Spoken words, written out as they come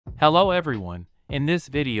Hello everyone, in this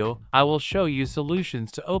video I will show you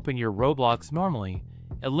solutions to open your Roblox normally,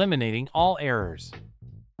 eliminating all errors.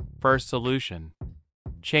 First solution.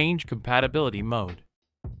 Change compatibility mode.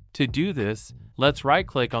 To do this, let's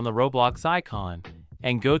right-click on the Roblox icon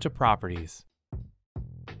and go to Properties.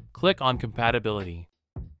 Click on Compatibility.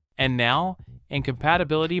 And now, in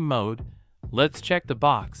compatibility mode, let's check the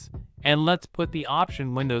box, and let's put the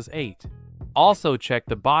option Windows 8. Also check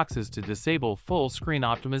the boxes to disable full screen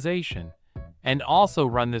optimization, and also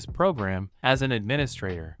run this program as an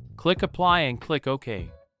administrator. Click Apply and click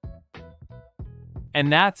OK.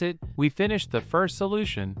 And that's it, we finished the first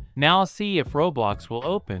solution. Now see if Roblox will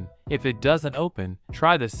open. If it doesn't open,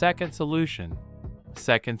 try the second solution.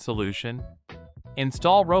 Second solution.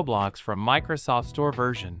 Install Roblox from Microsoft Store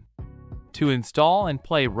version. To install and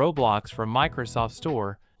play Roblox from Microsoft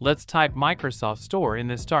Store, let's type Microsoft Store in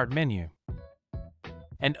the Start menu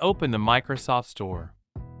and open the Microsoft Store.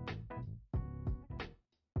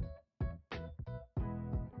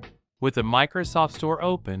 With the Microsoft Store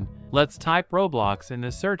open, let's type Roblox in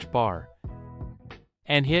the search bar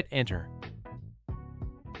and hit Enter.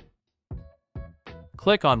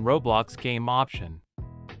 Click on Roblox Game option.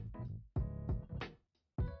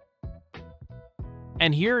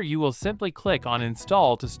 And here you will simply click on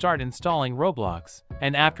Install to start installing Roblox,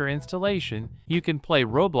 and after installation, you can play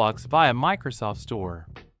Roblox via Microsoft Store.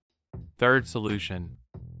 Third solution.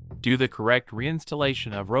 Do the correct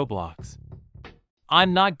reinstallation of Roblox.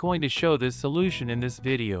 I'm not going to show this solution in this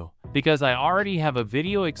video, because I already have a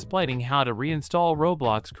video explaining how to reinstall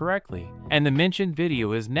Roblox correctly, and the mentioned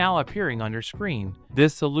video is now appearing on your screen.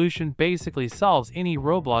 This solution basically solves any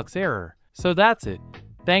Roblox error. So that's it.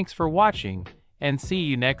 Thanks for watching, and see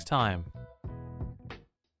you next time.